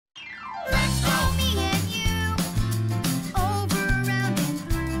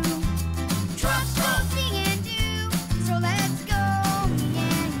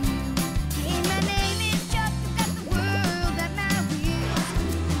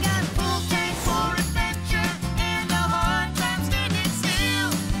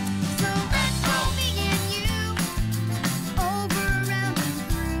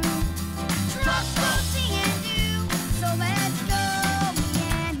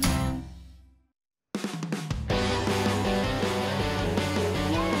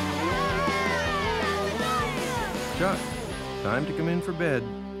Chuck, time to come in for bed.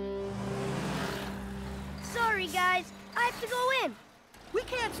 Sorry, guys. I have to go in. We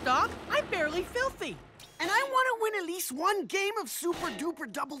can't stop. I'm barely filthy. And I want to win at least one game of Super Duper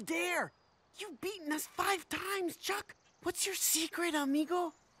Double Dare. You've beaten us 5 times, Chuck. What's your secret,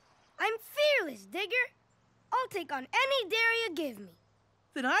 amigo? I'm fearless, Digger. I'll take on any dare you give me.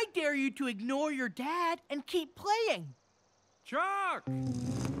 Then I dare you to ignore your dad and keep playing. Chuck!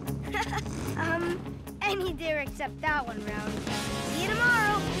 Any dare except that one, Rowdy. See you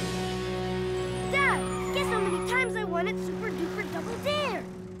tomorrow. Dad, guess how many times I won at Super Duper Double Dare?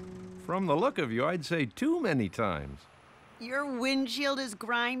 From the look of you, I'd say too many times. Your windshield is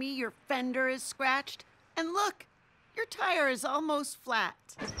grimy, your fender is scratched, and look, your tire is almost flat.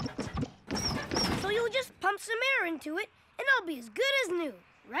 So you'll just pump some air into it, and I'll be as good as new,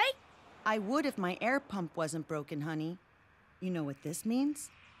 right? I would if my air pump wasn't broken, honey. You know what this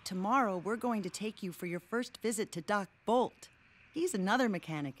means? Tomorrow, we're going to take you for your first visit to Doc Bolt. He's another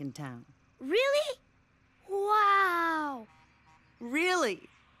mechanic in town. Really? Wow! Really?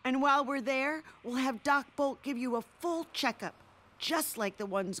 And while we're there, we'll have Doc Bolt give you a full checkup, just like the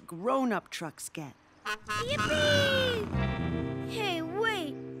ones grown-up trucks get. Yippee! Hey,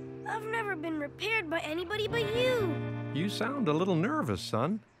 wait. I've never been repaired by anybody but you. You sound a little nervous,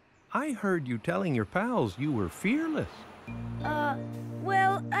 son. I heard you telling your pals you were fearless.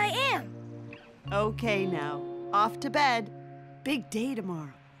 Well, I am. Okay now, off to bed. Big day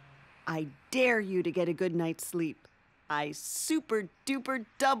tomorrow. I dare you to get a good night's sleep. I super duper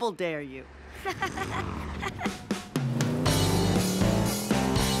double dare you.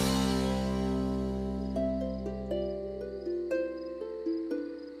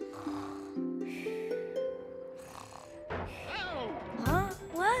 Huh?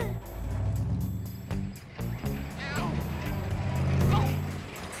 What?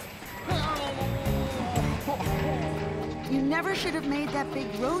 You never should have made that big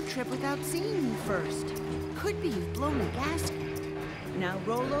road trip without seeing me first. Could be you've blown a gasket. Now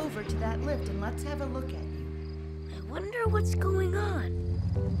roll over to that lift and let's have a look at you. I wonder what's going on.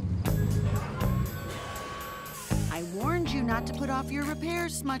 I warned you not to put off your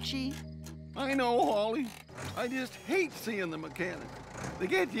repairs, Smutchy. I know, Holly. I just hate seeing the mechanic. They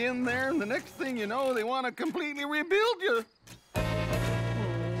get you in there, and the next thing you know, they want to completely rebuild you. Oh,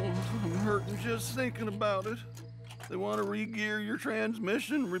 I'm hurting just thinking about it. They want to re-gear your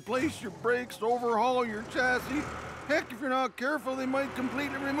transmission, replace your brakes, overhaul your chassis. Heck, if you're not careful, they might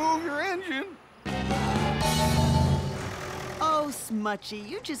completely remove your engine. Oh, Smutchy,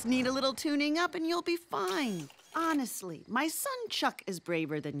 you just need a little tuning up and you'll be fine. Honestly, my son Chuck is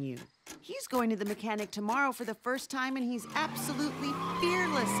braver than you. He's going to the mechanic tomorrow for the first time and he's absolutely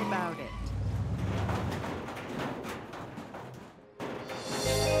fearless about it.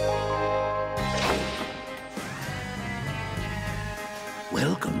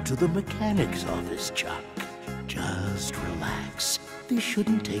 Welcome to the mechanic's office, Chuck. Just relax. This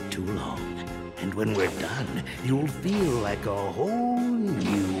shouldn't take too long. And when we're done, you'll feel like a whole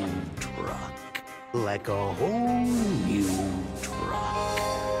new truck. Like a whole new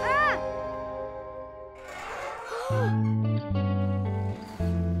truck.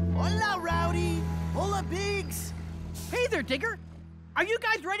 Hola, Rowdy! Hola, Biggs! Hey there, Digger. Are you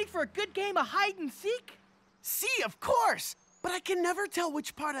guys ready for a good game of hide and seek? See, of course! But I can never tell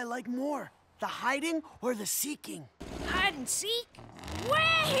which part I like more, the hiding or the seeking. Hide and seek?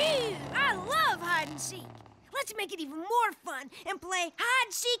 Wahoo! I love hide and seek. Let's make it even more fun and play hide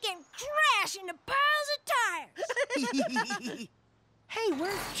and seek and crash into piles of tires. Hey,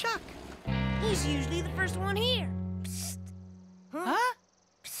 where's Chuck? He's usually the first one here. Psst. Huh?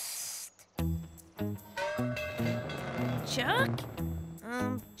 Psst. Chuck?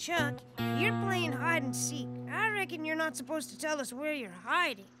 Chuck, you're playing hide and seek. I reckon you're not supposed to tell us where you're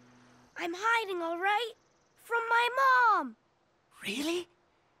hiding. I'm hiding, all right? From my mom. Really? Is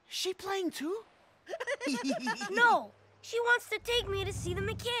she playing too? No, she wants to take me to see the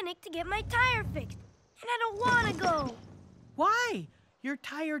mechanic to get my tire fixed. And I don't want to go. Why? Your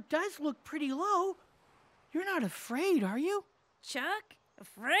tire does look pretty low. You're not afraid, are you? Chuck,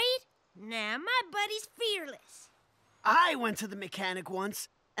 afraid? Nah, my buddy's fearless. I went to the mechanic once,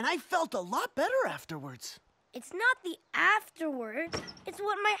 and I felt a lot better afterwards. It's not the afterwards. It's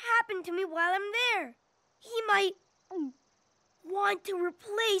what might happen to me while I'm there. He might want to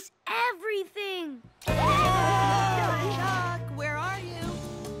replace everything. Chuck, where are you?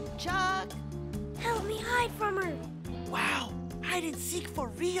 Chuck! Help me hide from her. Wow, hide and seek for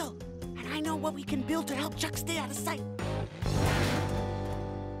real. And I know what we can build to help Chuck stay out of sight.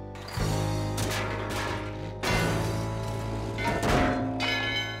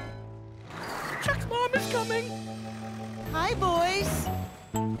 Chuck's mom is coming. Hi, boys.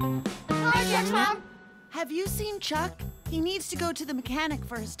 Hi, Chuck's mom. Have you seen Chuck? He needs to go to the mechanic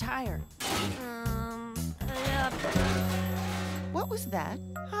for his tire. What was that?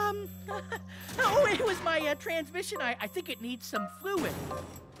 Oh, it was my transmission. I think it needs some fluid.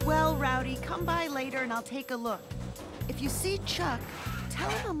 Well, Rowdy, come by later and I'll take a look. If you see Chuck, tell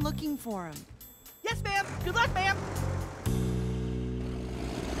him I'm looking for him. Yes, ma'am. Good luck, ma'am.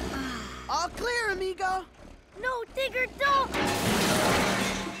 All clear, amigo. No, Digger, don't!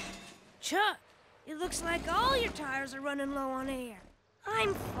 Chuck, it looks like all your tires are running low on air.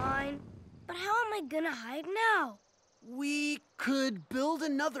 I'm fine, but how am I gonna hide now? We could build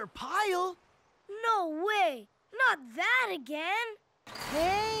another pile. No way! Not that again!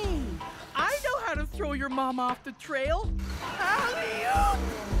 Hey, I know how to throw your mom off the trail. Alley-oop!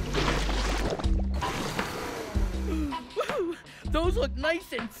 Woo, those look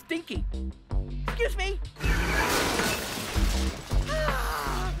nice and stinky. Excuse me.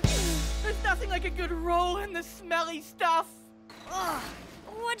 There's nothing like a good roll in the smelly stuff. Ugh,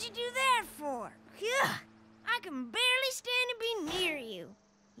 what'd you do that for? Ugh, I can barely stand to be near you.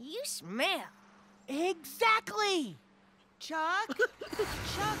 You smell. Exactly. Chuck?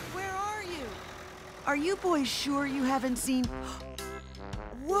 Chuck, where are you? Are you boys sure you haven't seen...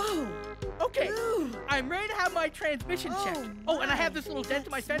 Whoa! Okay, I'm ready to have my transmission checked. Oh, and I have this little dent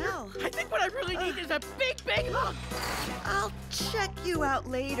in my fender. smell. I think what I really need is a big, big hug. I'll check you out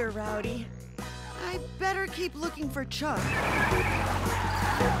later, Rowdy. I better keep looking for Chuck.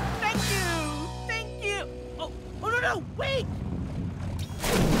 Thank you. Thank you. Oh, no, wait.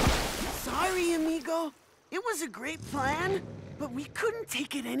 Sorry, amigo. It was a great plan, but we couldn't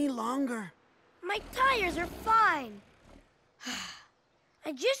take it any longer. My tires are fine.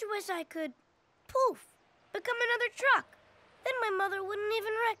 I just wish I could, poof, become another truck. Then my mother wouldn't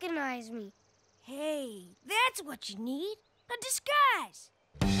even recognize me. Hey, that's what you need, a disguise.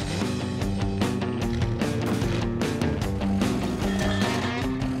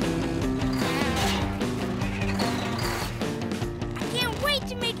 I can't wait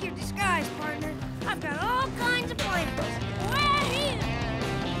to make your disguise, partner. I've got all kinds of plans. Wahoo!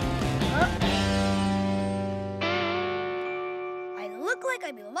 I look like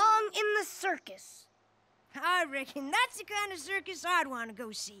I belong in the circus. I reckon that's the kind of circus I'd want to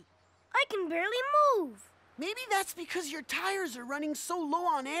go see. I can barely move. Maybe that's because your tires are running so low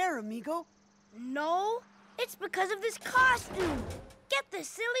on air, amigo. No, it's because of this costume. Get this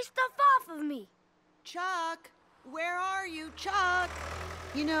silly stuff off of me. Chuck, where are you, Chuck?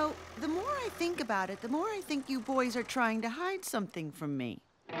 You know, the more I think about it, the more I think you boys are trying to hide something from me.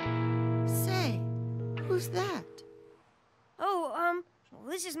 Say, who's that? Oh, well,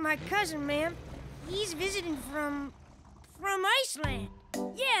 this is my cousin, ma'am. He's visiting from Iceland.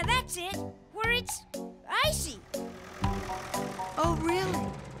 Yeah, that's it. Where it's icy. Oh, really?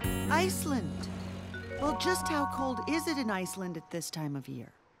 Iceland. Well, just how cold is it in Iceland at this time of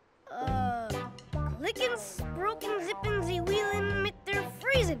year? Lickin', broken, zippin', wheelin', mit der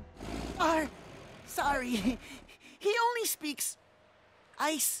freezing. Sorry. He only speaks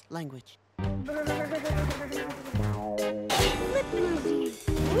ice language. Flippin'.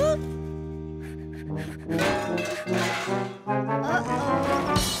 Whoop.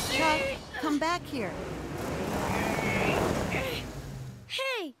 Uh-oh. Chuck, come back here.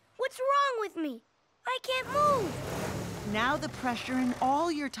 Hey, what's wrong with me? I can't move. Now the pressure in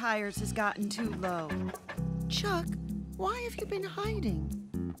all your tires has gotten too low. Chuck, why have you been hiding?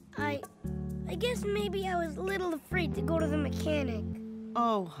 I guess maybe I was a little afraid to go to the mechanic.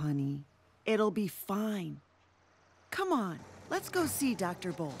 Oh, honey, it'll be fine. Come on, let's go see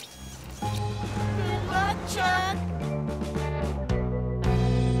Dr. Bolt. Good luck, Chuck.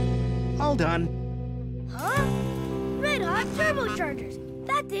 All done. Huh? Red hot turbochargers.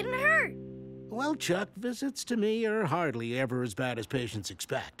 That didn't hurt. Well, Chuck, visits to me are hardly ever as bad as patients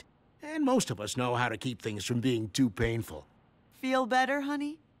expect. And most of us know how to keep things from being too painful. Feel better,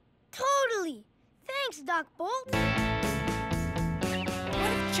 honey? Totally. Thanks, Doc Bolt. What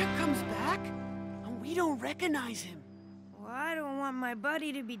if Chuck comes back and we don't recognize him? Well, I don't want my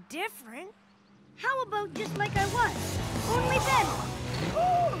buddy to be different. How about just like I was? Only better.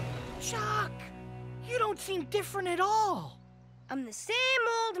 Oh, Chuck, you don't seem different at all. I'm the same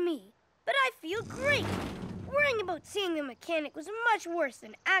old me, but I feel great. Worrying about seeing the mechanic was much worse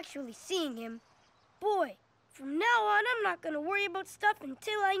than actually seeing him. Boy, from now on, I'm not gonna worry about stuff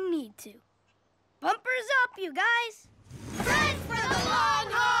until I need to. Bumpers up, you guys! Ready for the long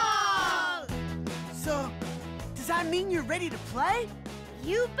haul! So, does that mean you're ready to play?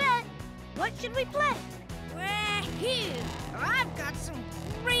 You bet. What should we play? Well, here, I've got some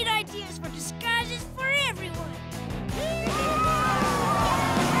great ideas for disguises for everyone.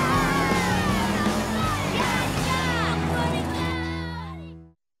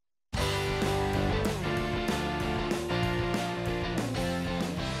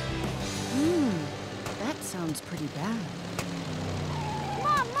 bad.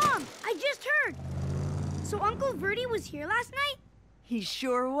 Mom, I just heard. So Uncle Verdi was here last night? He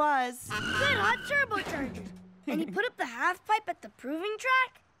sure was. Good hot turbocharger. And he put up the half pipe at the proving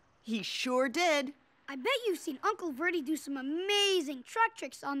track? He sure did. I bet you've seen Uncle Verdi do some amazing truck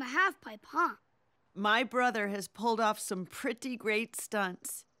tricks on the half pipe, huh? My brother has pulled off some pretty great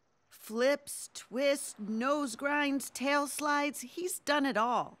stunts. Flips, twists, nose grinds, tail slides, he's done it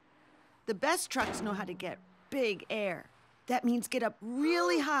all. The best trucks know how to get big air. That means get up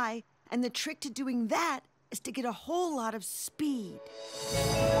really high, and the trick to doing that is to get a whole lot of speed.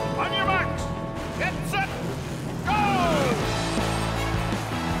 On your marks, get set, go!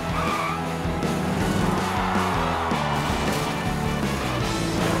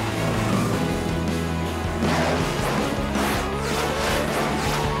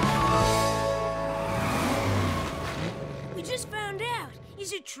 We just found out.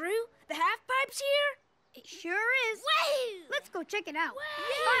 Is it true? The half pipe's here? It sure is. Wahoo! Let's go check it out.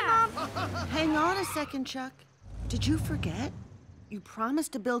 Bye, Mom. Hang on a second, Chuck. Did you forget? You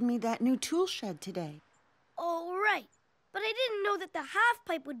promised to build me that new tool shed today. Oh, right. But I didn't know that the half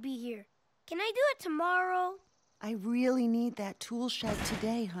pipe would be here. Can I do it tomorrow? I really need that tool shed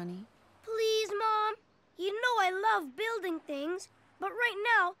today, honey. Please, Mom. You know I love building things, but right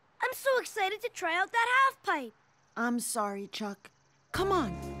now, I'm so excited to try out that half pipe. I'm sorry, Chuck. Come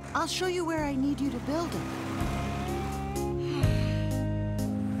on, I'll show you where I need you to build it.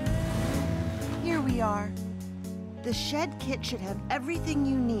 Here we are. The shed kit should have everything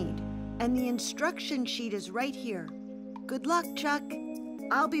you need, and the instruction sheet is right here. Good luck, Chuck.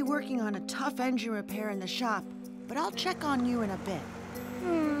 I'll be working on a tough engine repair in the shop, but I'll check on you in a bit.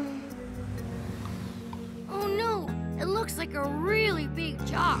 Oh no, it looks like a really big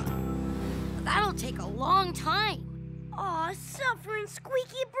job. That'll take a long time. Aw, suffering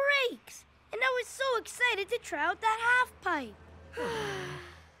squeaky brakes. And I was so excited to try out that half pipe.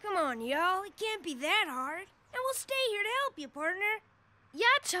 Come on, y'all. It can't be that hard. And we'll stay here to help you, partner.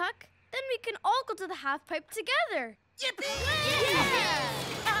 Yeah, Chuck. Then we can all go to the half pipe together. Yippee!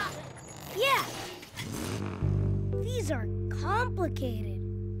 Yeah! These are complicated.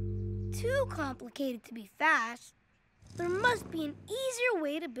 Too complicated to be fast. There must be an easier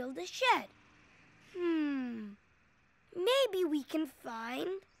way to build a shed. Maybe we can find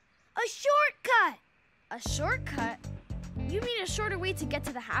a shortcut. A shortcut? You mean a shorter way to get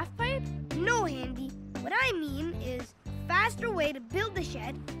to the half pipe? No, Handy. What I mean is a faster way to build the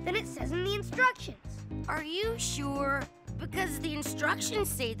shed than it says in the instructions. Are you sure? Because the instructions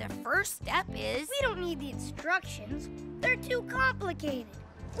say the first step is... We don't need the instructions. They're too complicated.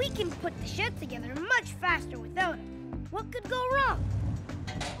 We can put the shed together much faster without them. What could go wrong?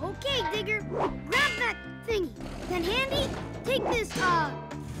 Okay, Digger, grab that thingy. Then Handy, take this,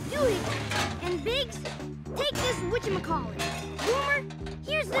 Dewey. And Biggs, take this whatchamacallit. Boomer,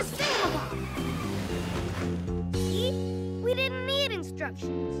 here's this thingamabob. See? We didn't need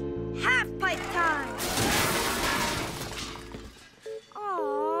instructions. Half pipe time.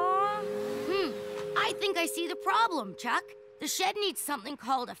 Aww. I think I see the problem, Chuck. The shed needs something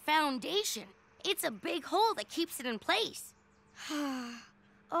called a foundation. It's a big hole that keeps it in place.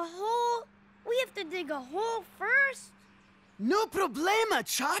 A hole? We have to dig a hole first? No problema,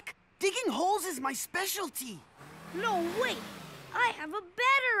 Chuck. Digging holes is my specialty. No, wait. I have a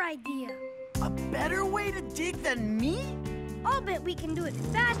better idea. A better way to dig than me? I'll bet we can do it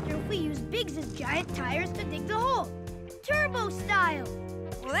faster if we use Biggs's giant tires to dig the hole. Turbo style.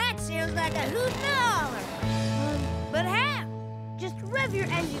 Well, that sounds like a hoot and a holler. But how? Just rev your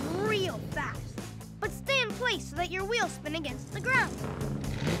engine real fast. But stay in place so that your wheels spin against the ground.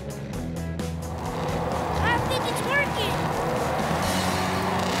 I think it's working.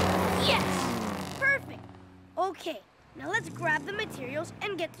 Yes! Perfect. Okay, now let's grab the materials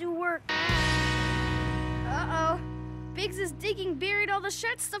and get to work. Uh-oh. Biggs is digging buried all the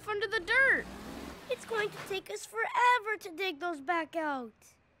shed stuff under the dirt. It's going to take us forever to dig those back out.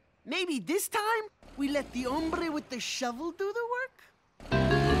 Maybe this time we let the hombre with the shovel do the work?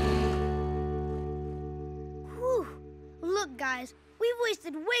 Whew. Look, guys, we've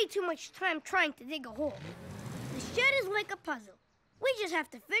wasted way too much time trying to dig a hole. The shed is like a puzzle. We just have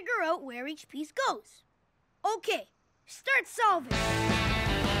to figure out where each piece goes. Okay, start solving.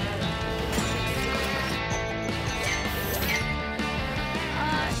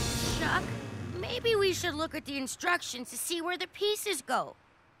 Chuck, maybe we should look at the instructions to see where the pieces go.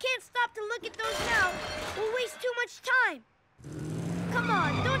 Can't stop to look at those now. We'll waste too much time. Come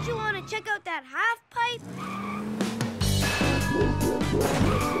on, don't you want to check out that half pipe?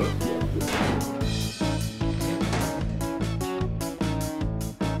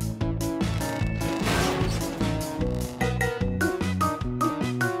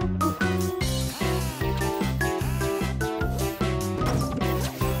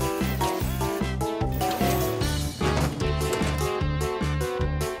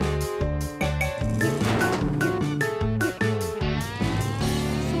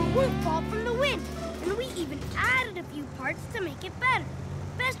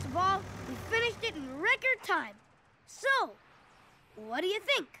 best of all, we finished it in record time. So, what do you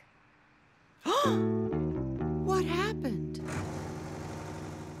think? What happened?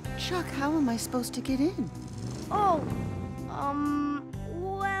 Chuck, how am I supposed to get in? Oh,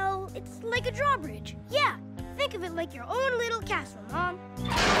 well, it's like a drawbridge. Yeah, think of it like your own little castle, Mom.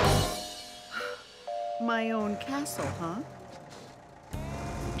 My own castle, huh?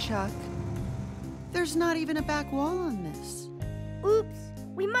 Chuck, there's not even a back wall on this. Oops,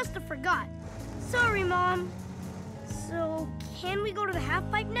 we must have forgot. Sorry, Mom. So, can we go to the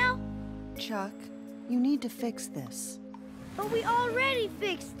half-pipe now? Chuck, you need to fix this. But we already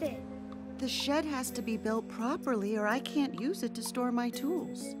fixed it. The shed has to be built properly or I can't use it to store my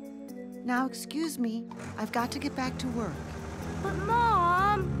tools. Now, excuse me, I've got to get back to work. But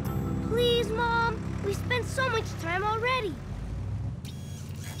Mom, please, Mom, we spent so much time already.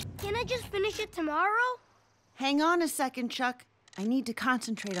 Can I just finish it tomorrow? Hang on a second, Chuck. I need to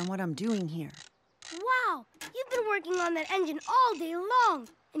concentrate on what I'm doing here. Wow, you've been working on that engine all day long,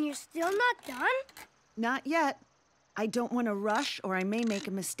 and you're still not done? Not yet. I don't want to rush or I may make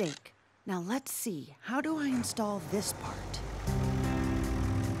a mistake. Now let's see, how do I install this part?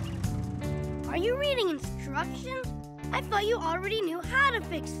 Are you reading instructions? I thought you already knew how to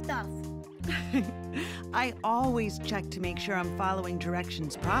fix stuff. I always check to make sure I'm following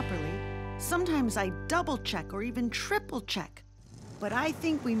directions properly. Sometimes I double check or even triple check. But I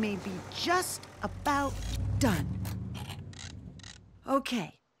think we may be just about done.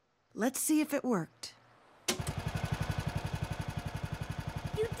 Okay, let's see if it worked.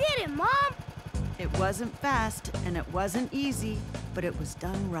 You did it, Mom! It wasn't fast and it wasn't easy, but it was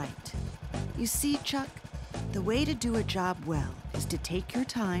done right. You see, Chuck, the way to do a job well is to take your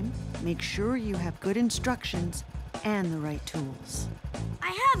time, make sure you have good instructions and the right tools.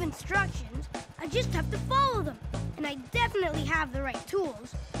 I have instructions. I just have to follow them. And I definitely have the right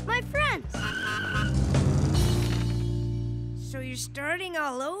tools. My friends. So you're starting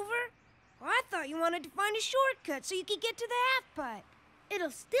all over? Well, I thought you wanted to find a shortcut so you could get to the half-pipe.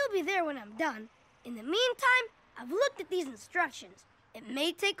 It'll still be there when I'm done. In the meantime, I've looked at these instructions. It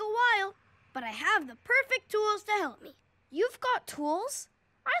may take a while, but I have the perfect tools to help me. You've got tools?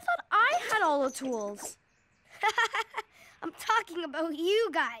 I thought I had all the tools. I'm talking about you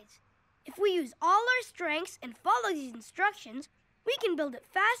guys. If we use all our strengths and follow these instructions, we can build it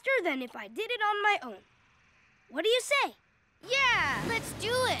faster than if I did it on my own. What do you say? Yeah, let's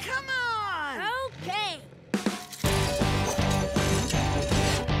do it. Come on! Okay.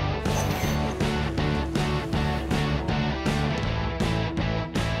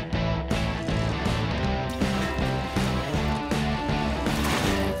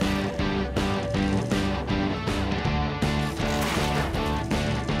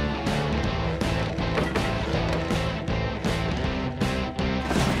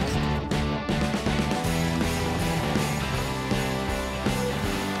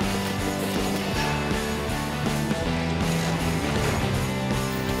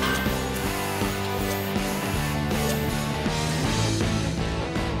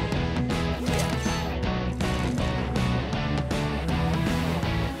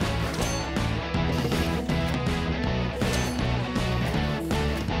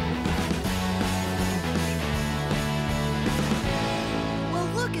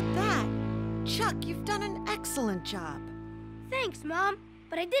 Excellent job. Thanks, Mom,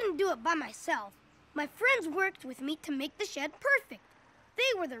 but I didn't do it by myself. My friends worked with me to make the shed perfect.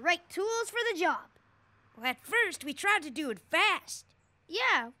 They were the right tools for the job. Well, at first, we tried to do it fast.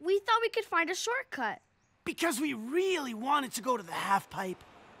 Yeah, we thought we could find a shortcut. Because we really wanted to go to the half-pipe.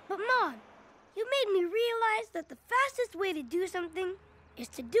 But, Mom, you made me realize that the fastest way to do something is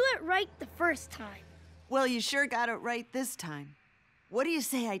to do it right the first time. Well, you sure got it right this time. What do you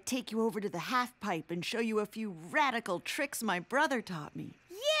say I take you over to the half-pipe and show you a few radical tricks my brother taught me?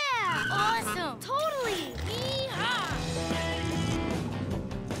 Yeah! Awesome! Totally! Yeehaw!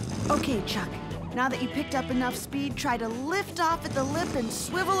 Okay, Chuck. Now that you picked up enough speed, try to lift off at the lip and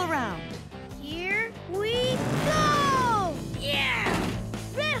swivel around. Here we go! Yeah!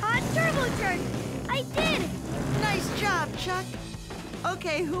 Red hot turbocharger! I did it! Nice job, Chuck.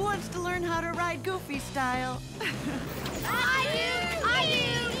 Okay, who wants to learn how to ride Goofy style? I do!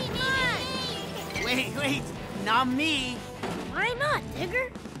 Wait, not me. Why not,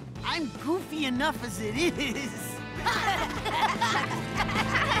 Digger? I'm goofy enough as it is.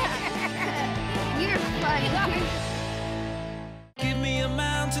 You're funny. Give me a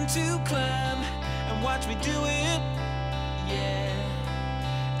mountain to climb and watch me do it. Yeah.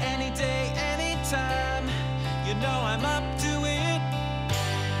 Any day, anytime. You know I'm up to it.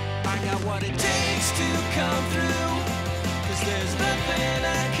 I got what it takes to come through. 'Cause there's nothing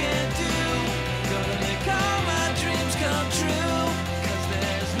I can't do. Gonna make all my dreams come true.